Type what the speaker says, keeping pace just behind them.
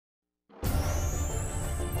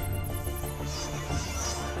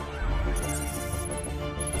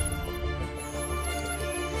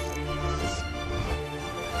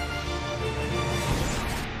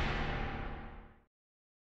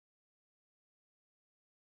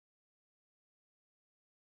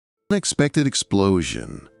Unexpected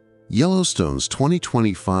explosion. Yellowstone's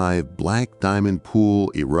 2025 Black Diamond Pool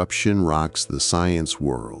eruption rocks the science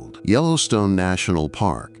world. Yellowstone National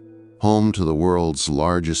Park, home to the world's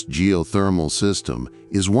largest geothermal system,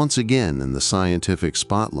 is once again in the scientific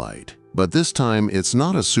spotlight. But this time it's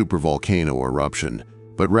not a supervolcano eruption,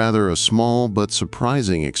 but rather a small but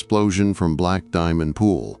surprising explosion from Black Diamond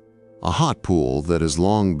Pool, a hot pool that has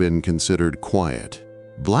long been considered quiet.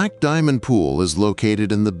 Black Diamond Pool is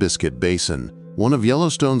located in the Biscuit Basin, one of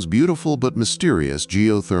Yellowstone's beautiful but mysterious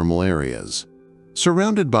geothermal areas.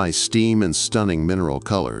 Surrounded by steam and stunning mineral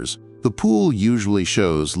colors, the pool usually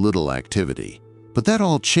shows little activity. But that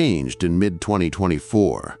all changed in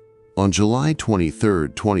mid-2024. On July 23,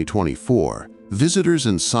 2024, visitors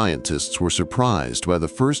and scientists were surprised by the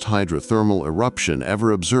first hydrothermal eruption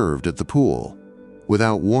ever observed at the pool.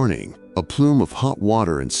 Without warning, a plume of hot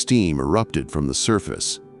water and steam erupted from the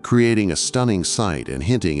surface, creating a stunning sight and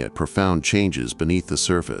hinting at profound changes beneath the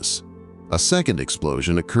surface. A second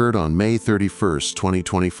explosion occurred on May 31,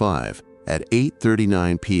 2025, at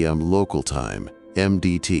 8:39 p.m. local time,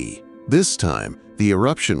 MDT. This time, the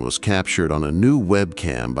eruption was captured on a new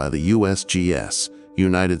webcam by the USGS,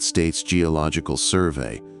 United States Geological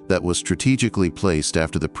Survey, that was strategically placed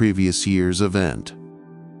after the previous year's event.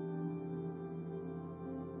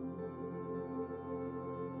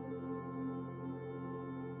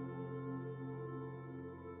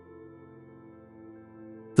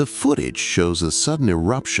 The footage shows a sudden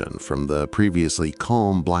eruption from the previously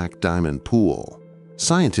calm Black Diamond Pool.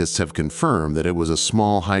 Scientists have confirmed that it was a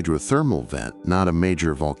small hydrothermal vent, not a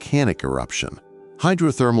major volcanic eruption.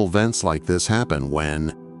 Hydrothermal vents like this happen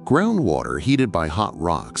when groundwater heated by hot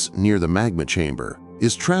rocks near the magma chamber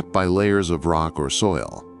is trapped by layers of rock or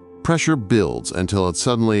soil. Pressure builds until it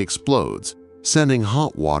suddenly explodes, sending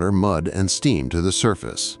hot water, mud, and steam to the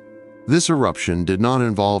surface. This eruption did not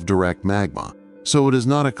involve direct magma, so it is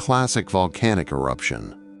not a classic volcanic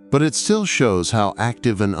eruption, but it still shows how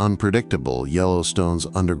active and unpredictable Yellowstone's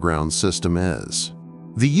underground system is.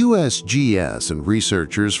 The USGS and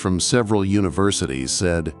researchers from several universities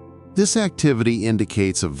said, "This activity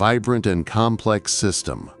indicates a vibrant and complex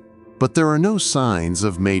system, but there are no signs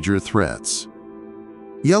of major threats.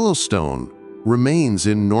 Yellowstone remains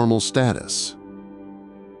in normal status."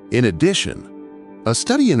 In addition, a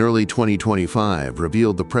study in early 2025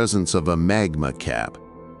 revealed the presence of a magma cap,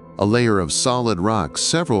 a layer of solid rock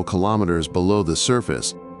several kilometers below the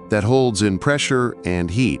surface that holds in pressure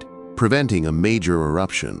and heat, preventing a major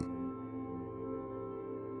eruption.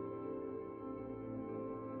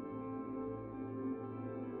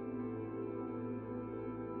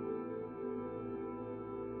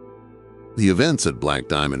 The events at Black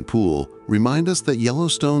Diamond Pool remind us that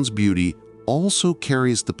Yellowstone's beauty also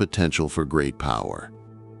carries the potential for great power.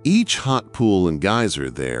 Each hot pool and geyser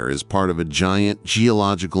there is part of a giant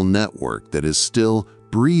geological network that is still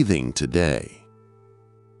breathing today.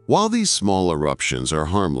 While these small eruptions are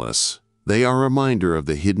harmless, they are a reminder of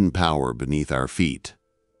the hidden power beneath our feet.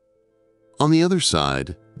 On the other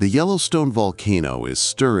side, the Yellowstone volcano is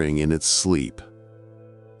stirring in its sleep.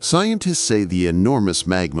 Scientists say the enormous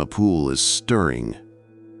magma pool is stirring.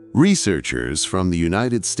 Researchers from the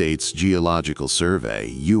United States Geological Survey,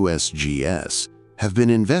 USGS, have been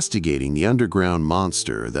investigating the underground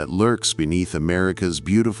monster that lurks beneath America's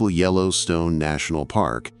beautiful Yellowstone National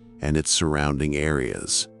Park and its surrounding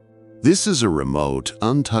areas. This is a remote,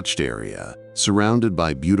 untouched area surrounded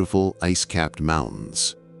by beautiful ice-capped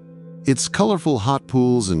mountains. Its colorful hot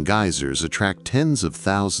pools and geysers attract tens of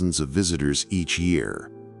thousands of visitors each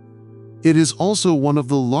year. It is also one of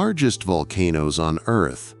the largest volcanoes on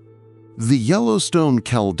Earth. The Yellowstone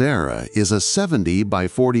caldera is a 70 by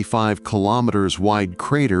 45 kilometers wide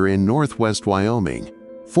crater in northwest Wyoming,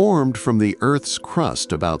 formed from the Earth's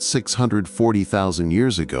crust about 640,000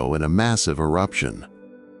 years ago in a massive eruption.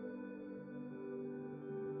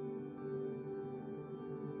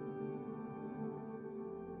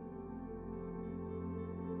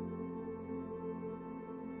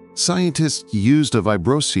 Scientists used a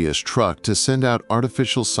vibroseus truck to send out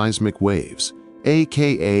artificial seismic waves,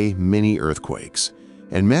 aka mini-earthquakes,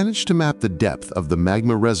 and managed to map the depth of the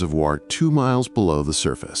magma reservoir 2 miles below the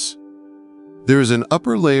surface. There is an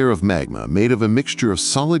upper layer of magma made of a mixture of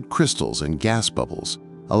solid crystals and gas bubbles,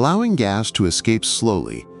 allowing gas to escape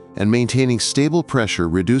slowly and maintaining stable pressure,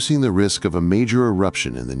 reducing the risk of a major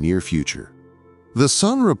eruption in the near future. The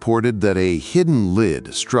Sun reported that a hidden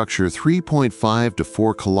lid structure 3.5 to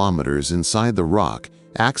 4 kilometers inside the rock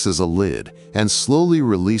acts as a lid and slowly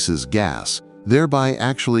releases gas, thereby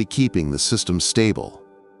actually keeping the system stable.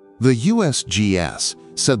 The USGS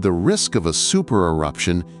said the risk of a super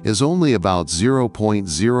eruption is only about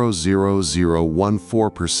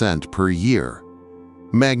 0.00014% per year.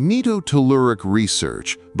 Magnetotelluric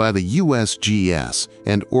research by the USGS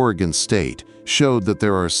and Oregon State showed that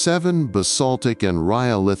there are 7 basaltic and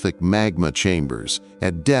rhyolithic magma chambers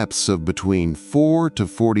at depths of between 4 to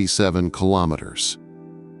 47 kilometers.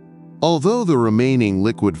 Although the remaining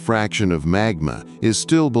liquid fraction of magma is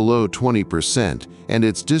still below 20% and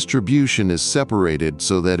its distribution is separated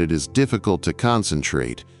so that it is difficult to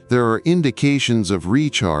concentrate, there are indications of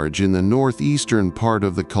recharge in the northeastern part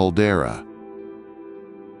of the caldera.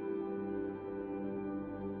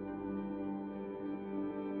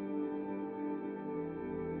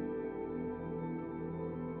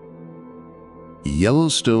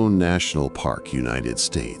 Yellowstone National Park, United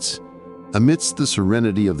States. Amidst the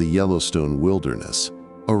serenity of the Yellowstone wilderness,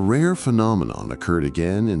 a rare phenomenon occurred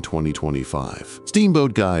again in 2025.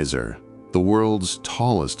 Steamboat Geyser, the world's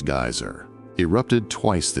tallest geyser, erupted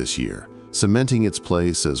twice this year, cementing its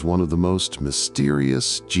place as one of the most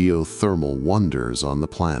mysterious geothermal wonders on the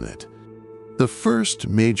planet. The first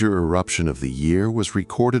major eruption of the year was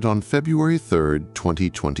recorded on February 3,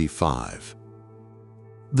 2025.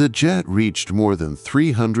 The jet reached more than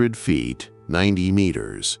 300 feet, 90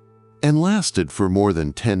 meters, and lasted for more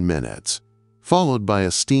than 10 minutes, followed by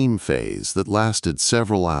a steam phase that lasted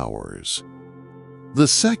several hours. The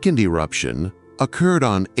second eruption occurred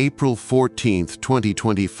on April 14,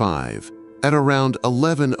 2025, at around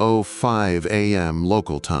 11:05 a.m.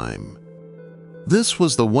 local time. This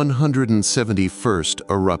was the 171st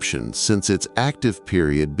eruption since its active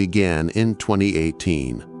period began in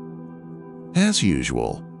 2018. As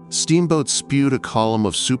usual, steamboats spewed a column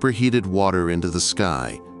of superheated water into the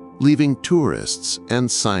sky, leaving tourists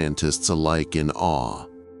and scientists alike in awe.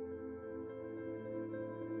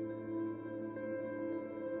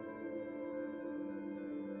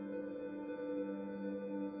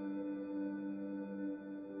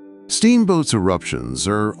 Steamboats' eruptions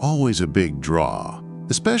are always a big draw,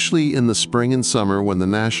 especially in the spring and summer when the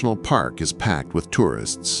national park is packed with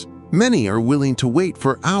tourists. Many are willing to wait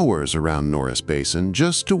for hours around Norris Basin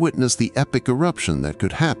just to witness the epic eruption that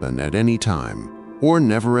could happen at any time, or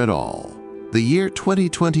never at all. The year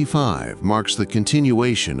 2025 marks the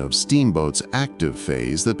continuation of Steamboat's active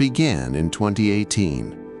phase that began in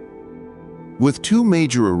 2018. With 2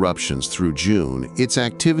 major eruptions through June, its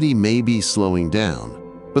activity may be slowing down,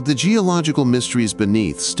 but the geological mysteries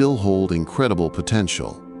beneath still hold incredible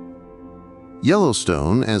potential.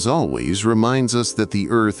 Yellowstone, as always, reminds us that the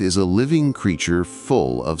Earth is a living creature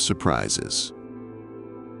full of surprises.